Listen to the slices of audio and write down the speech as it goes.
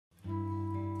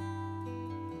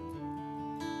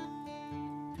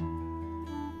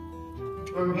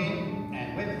Through him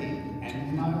and with him,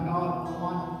 and know God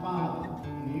Almighty Father,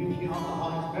 in the unity of the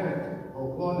Holy Spirit, all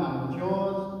glory and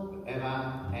yours forever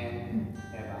and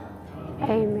ever.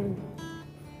 Amen.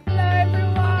 Hello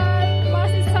everyone,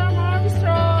 this is Sam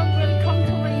Armstrong. Welcome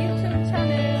to my YouTube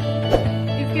channel.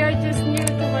 If you are just new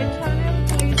to my channel,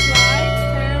 please like,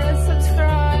 share and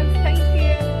subscribe. Thank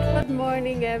you. Good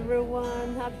morning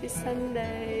everyone. Happy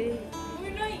Sunday.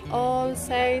 All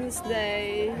Saints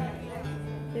Day.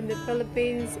 In the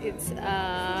Philippines, it's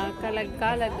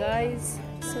Kalagkala, guys.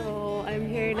 So I'm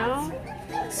here now.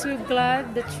 So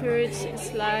glad the church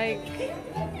is like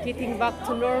getting back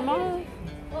to normal.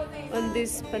 On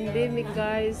this pandemic,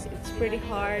 guys, it's pretty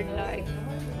hard. Like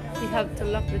we have to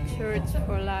lock the church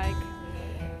for like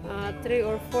 3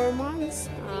 or 4 months.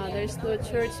 There's no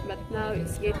church, but now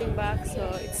it's getting back. So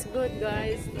it's good,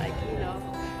 guys. Like, you know,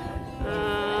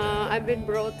 I've been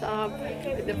brought up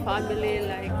with the family,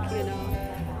 like, you know.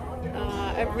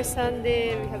 Every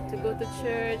Sunday we have to go to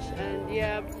church, and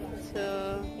yeah,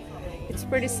 so it's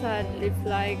pretty sad if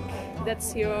like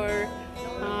that's your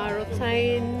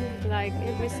routine, like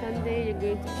every Sunday you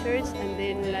go to church and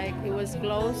then like it was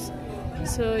closed.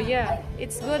 So yeah,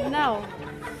 it's good now.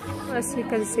 As you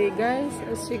can see, guys,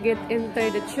 as you get into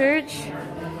the church,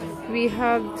 we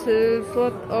have to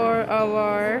put all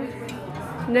our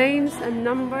names and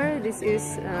number. This is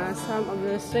some of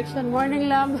the restriction. Morning,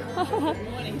 Lam.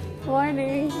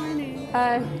 Morning. Morning.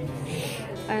 Hi.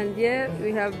 And yeah,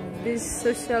 we have this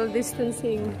social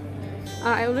distancing.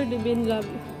 I already been, Lab.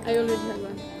 I already have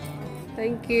one.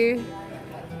 Thank you.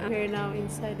 I'm here now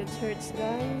inside the church,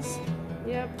 guys.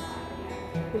 Yep.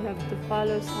 We have to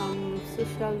follow some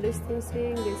social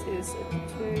distancing. This is at the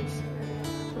church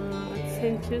at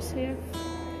St. Joseph.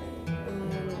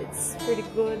 And it's pretty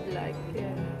good, like, yeah.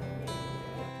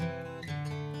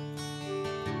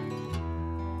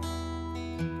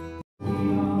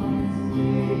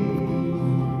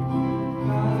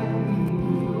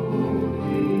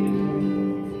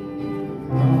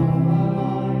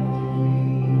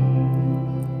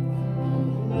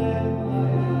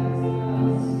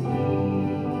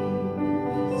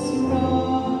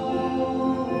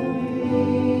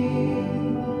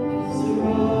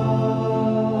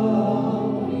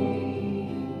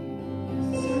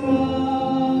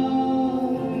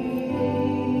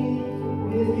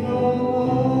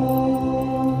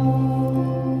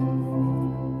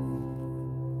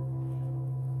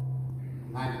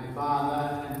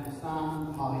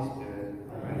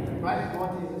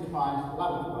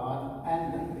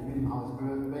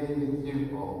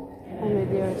 And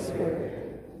with your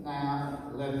spirit.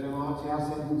 Now, let us launch our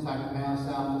sins and sanctify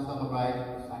ourselves to celebrate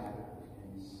the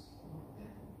sacrifice.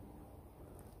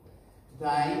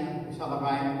 Today, we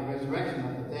celebrate the resurrection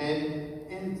of the dead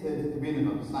into the communion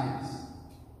of the saints.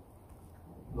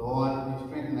 Lord, you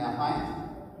strengthen our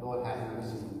faith. Lord, have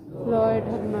mercy. Lord,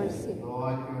 have mercy.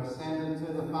 Lord, you ascended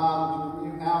to the Father to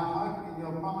renew our hope in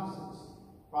your promises.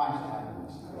 Christ, have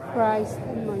mercy. Christ,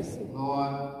 have mercy.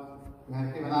 Lord, you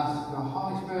have given us your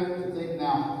Holy Spirit to deepen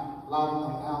our love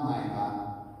of our neighbour.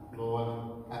 Lord,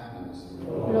 have mercy.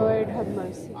 Lord, have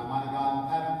mercy. Almighty God,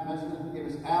 have mercy and forgive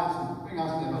us our sins and bring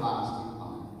us to everlasting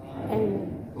life.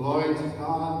 Amen. Glory to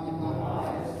God in the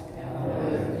highest,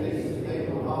 and peace to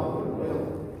people of good will.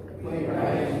 We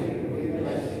praise you, we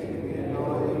bless you, we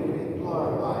adore you, we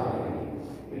glorify you.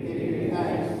 We give you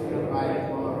thanks for your great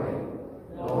glory.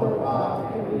 Lord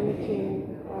God, heavenly King,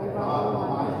 our God,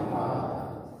 Almighty Father,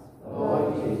 Lord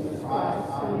Jesus Christ,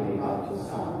 only begotten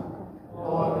Son,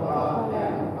 Lord God,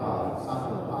 Lamb of God, Son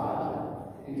of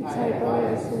God, you take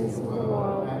away the sins of the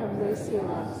world, have mercy on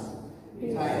us. You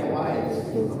take away the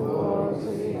sins of the world, so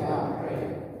hear our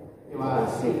prayer. You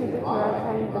are seated at the right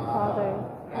hand of the Father,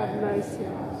 have mercy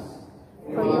on us.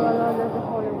 For you alone are the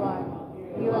Holy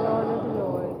One, you alone are the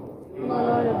Lord, you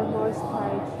alone are the Most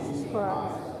High, Jesus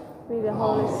Christ, with the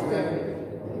Holy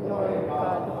Spirit, the glory of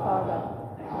God the Father.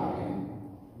 Amen.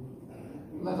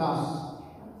 Let us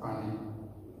pray.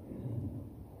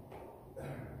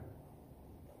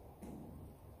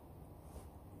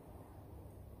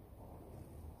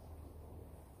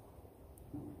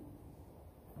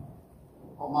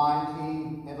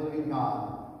 Almighty Heavenly God,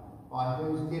 by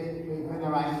whose gift we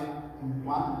venerate in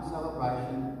one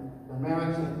celebration the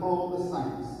merits of all the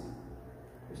saints,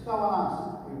 bestow on us,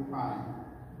 we pray,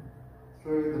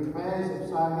 through the prayers of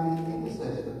so many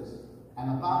intercessors and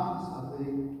abundance of the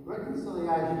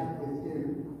reconciliation with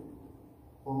you,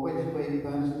 for which we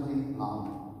earnestly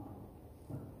long.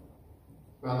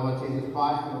 Through our Lord Jesus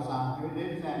Christ, your Son, who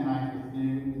lives and reigns with you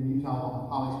in the unity of the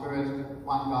Holy Spirit,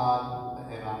 one God,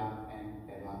 forever and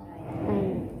ever.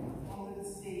 Amen. On the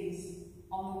seas,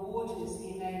 on the waters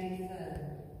he made it firm.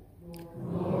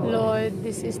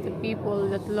 this is the people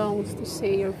that longs to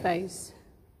see your face.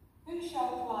 Who shall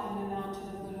climb the mountain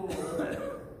of the Lord?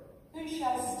 Who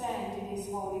shall stand in his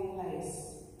holy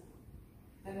place?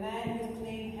 The man with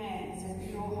clean hands and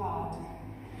pure heart,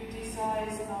 who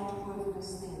desires not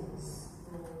worthless things.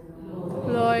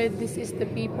 Lord, this is the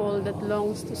people that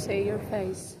longs to see your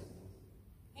face.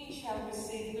 He shall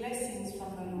receive blessings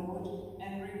from the Lord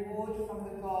and reward from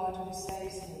the God who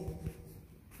saves him.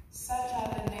 Such are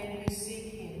the men who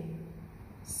seek him,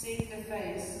 seek the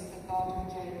face of the God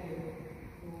of Jacob.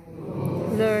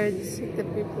 Lord, seek the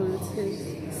people that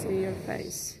see your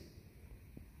face.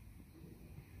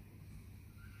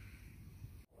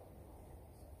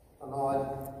 The Lord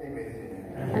be with you.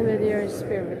 And with your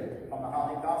spirit. From the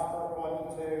Holy Gospel according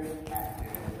to Matthew.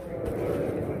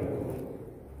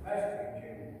 First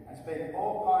Jude, and speak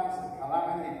all kinds of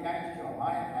calamity against your own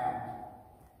account.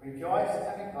 Rejoice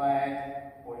and be glad,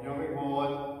 for your reward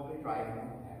will be great in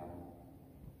heaven.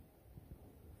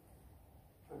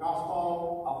 The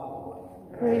Gospel of the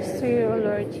Lord. Praise to you, O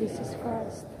Lord Jesus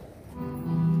Christ.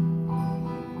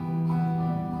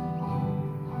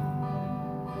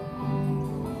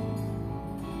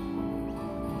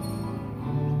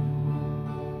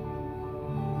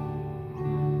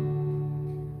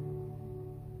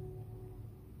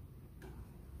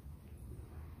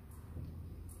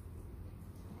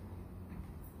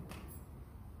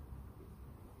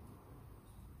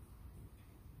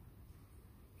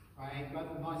 Pray, God,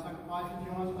 that my sacrifice and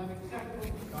yours may be acceptable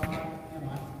to God and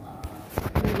my Father.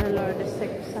 May the Lord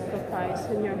accept sacrifice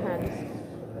in your hands,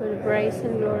 for the praise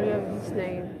and glory of his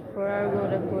name, for our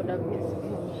good and good of his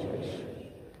church.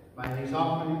 May these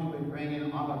offerings we bring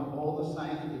in honour of all the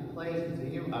saints be pleasing to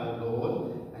you, O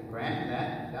Lord, and grant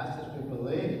that, just as we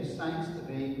believe the saints to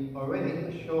be already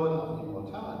assured of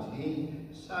immortality,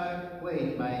 so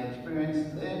we may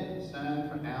experience their concern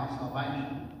for our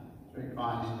salvation. Through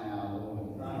Christ our Lord.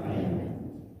 Amen.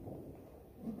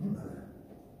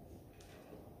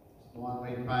 The one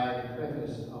we pray at the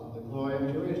preface of the glory of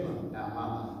Jerusalem, our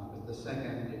Mother, with the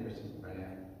second Eucharistic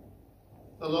prayer.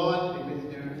 The Lord be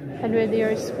with you. And with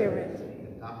your spirit.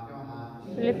 Lift up your hearts.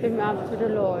 Lift him up to the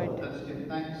Lord. Let's give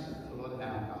thanks to the Lord our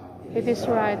God. It is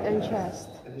right and just.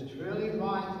 It is truly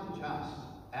right and just,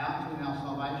 ours in our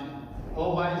salvation,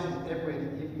 always and everywhere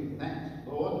to give you thanks,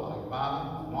 Lord, Holy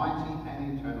Father, Almighty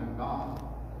and eternal God.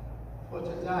 For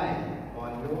today,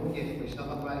 by your gift, we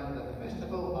celebrate the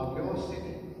festival of your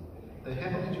city, the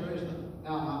heavenly Jerusalem,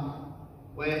 our Mother,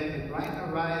 where the great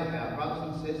array of our brothers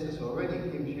and sisters already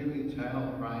gives you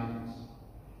eternal praise.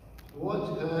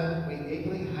 Towards her we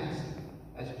eagerly hasten,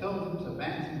 as pilgrims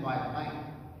advancing by faith,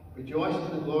 rejoice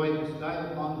in the glory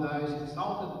bestowed upon those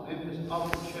exalted members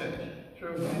of the Church,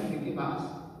 through whom you give us,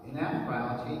 in our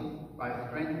frailty, both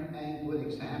strength and good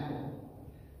example.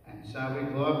 And so we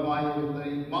glorify you with the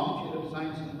multitude of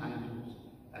saints and angels,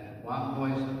 as one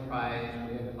voice of praise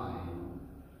we acclaim.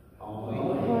 Holy,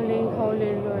 Holy,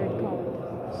 holy Lord God.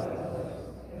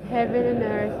 Heaven and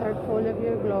earth are full of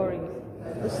your glory.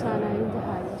 Hosanna in the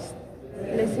highest.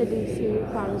 Blessed is he who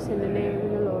comes in the name of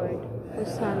the Lord.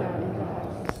 Hosanna in the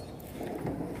highest.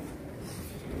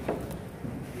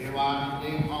 you are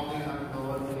indeed holy, O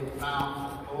Lord, who is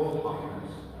found of all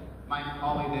holiness. Make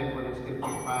holy, therefore, this gift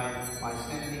we pray, by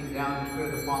sending down the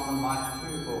Spirit upon them like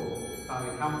dewfall,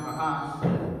 so become for us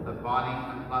the body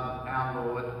and blood of our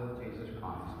Lord Jesus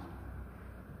Christ.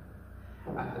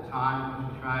 At the time he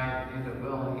was betrayed, at the end of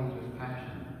will into his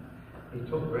passion, he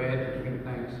took bread and giving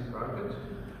thanks, broke it,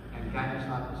 and gave us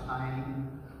up,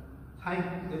 saying,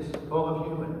 "Take this, all of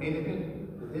you, and eat of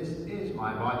it, for this is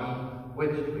my body,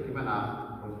 which will be given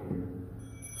up for you."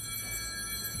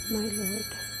 My Lord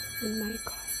and my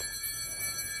God.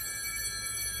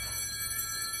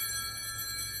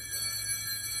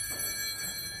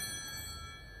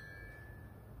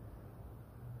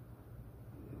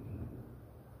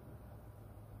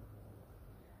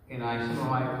 In a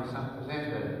similar way, when the Son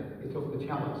presented, he took the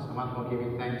chalice, and once more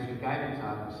giving thanks, he gave it to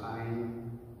us,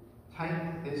 saying,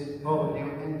 "Take this, all of you,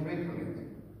 and drink from it.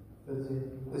 For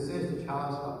this is the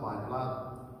chalice of my blood,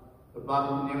 the blood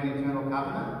of the new and eternal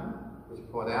covenant, which is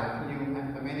poured out for you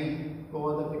and for many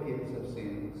for the forgiveness of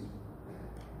sins.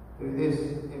 Do this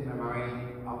in memory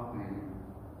of me."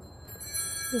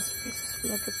 This precious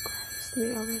blood of Christ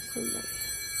may always remember.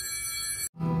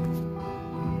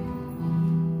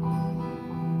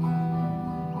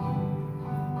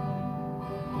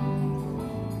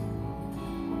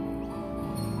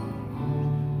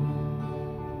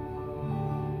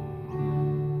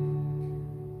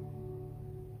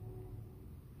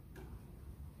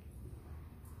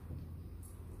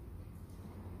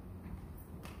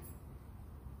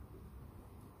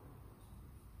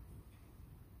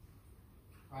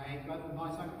 God, my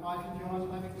sacrifice and yours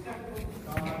may be acceptable to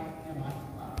God and my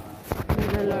Father. May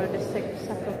the Lord accept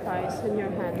sacrifice in your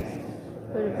hands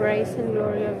for the praise and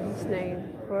glory of his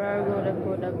name, for our good and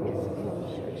good of his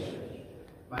church.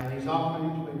 May these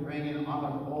offerings we bring in honour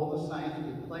of all the saints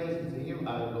be pleasing to you, O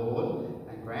Lord,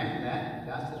 and grant that,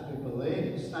 just as we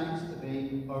believe the saints to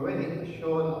be already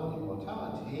assured of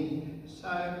immortality,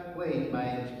 so we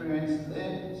may experience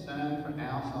their concern for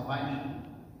our salvation.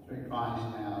 Through Christ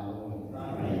our Lord.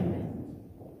 Amen.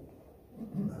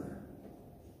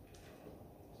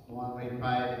 One we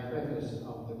pray the preface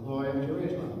of the glory of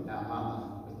Jerusalem, our mother,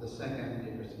 with the second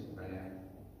Eucharistic prayer.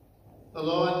 The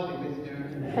Lord be with you.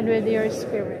 And with your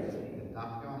spirit. Lift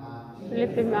up your hearts.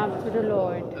 Lift him up to the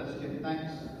Lord. Let's give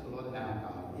thanks to the Lord our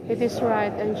God. It is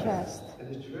right and just. It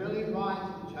is truly right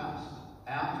and just,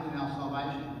 ours in our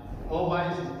salvation,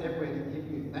 always and everywhere to give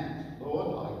you thanks, Lord,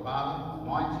 our Father,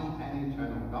 Almighty and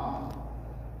eternal God.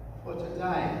 For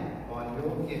today, by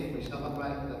your gift, we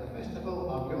celebrate the festival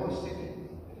of your city,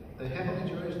 the heavenly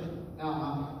Jerusalem, our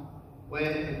mother,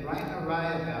 where the great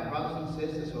array of our brothers and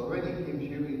sisters already gives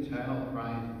you eternal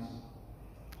praise.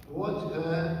 Towards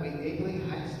her we eagerly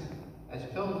hasten, as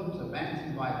pilgrims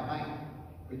advancing by faith,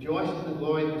 rejoicing in the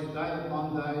glory bestowed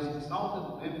upon those exalted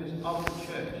members of the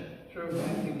Church, through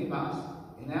whom you give us,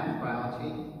 in our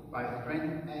frailty, both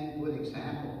strength and good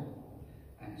example.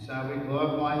 And so we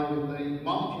glorify you with the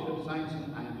multitude of saints and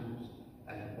angels,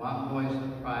 as one voice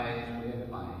of praise we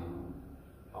acclaim.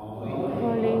 Holy,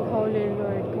 Holy, holy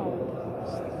Lord God.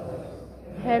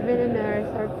 Heaven and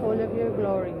earth are full of your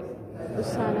glory.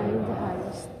 Hosanna in the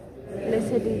highest.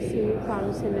 Blessed is he who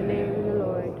comes in the name of the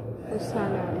Lord.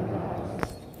 Hosanna in the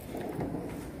highest.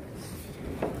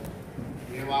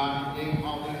 you are indeed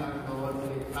holy, O Lord,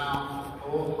 the fount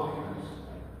of all holiness.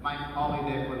 Make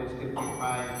holy therefore this gift we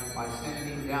pray, by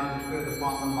sending down the Spirit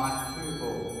upon them like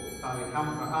dewfall, so become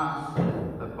for us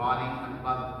the body and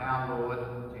blood of our Lord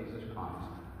Jesus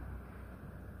Christ.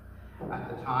 At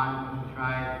the time he was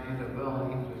betrayed and entered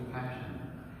willingly into his passion,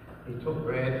 he took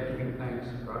bread and giving thanks,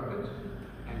 broke it,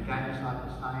 and gave us up,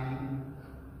 saying,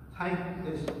 "Take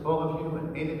this, all of you,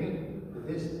 and eat of it, for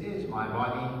this is my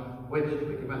body, which will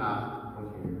be given up for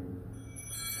you."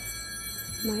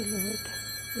 My Lord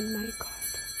and my God.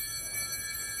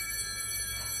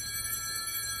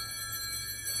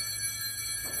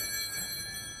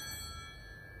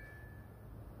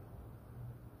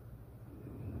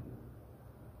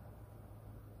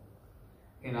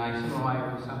 In a similar way,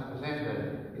 when the Son presented,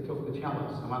 he took the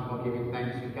chalice, and once more giving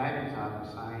thanks, he gave it up,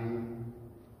 saying,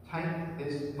 "Take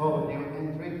this, all of you,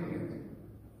 and drink from it.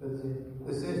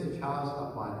 This is the chalice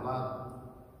of my blood,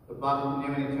 the blood of the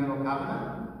new and eternal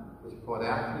covenant, which is poured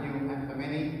out for you and for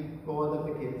many for the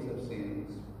forgiveness of sins.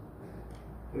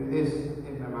 Do this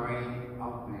in memory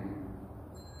of me."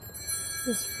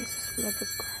 This precious blood of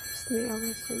Christ may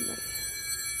always remember.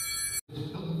 This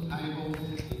pilgrim table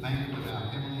is the banquet of our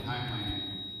heavenly homeland,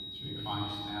 through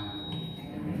Christ our Lord.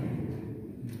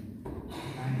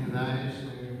 And for those who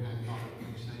have not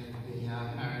received the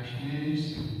parish news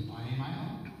by email,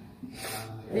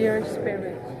 Your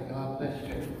Spirit. God bless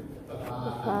you. The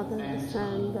Father, the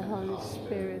Son, the Holy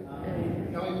Spirit.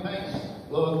 Amen. Go in peace,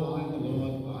 glorifying the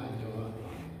Lord by your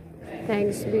life.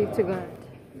 Thanks be to God.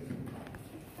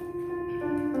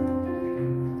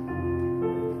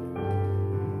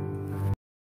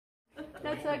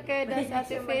 That's okay,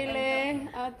 that's Ate Fele,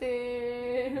 Ate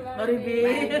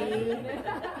Maribel.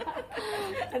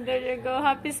 And there you go,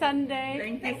 happy Sunday.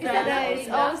 Thank you, Today is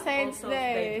All All Saints Souls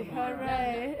Day. Day tomorrow.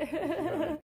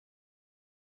 Alright.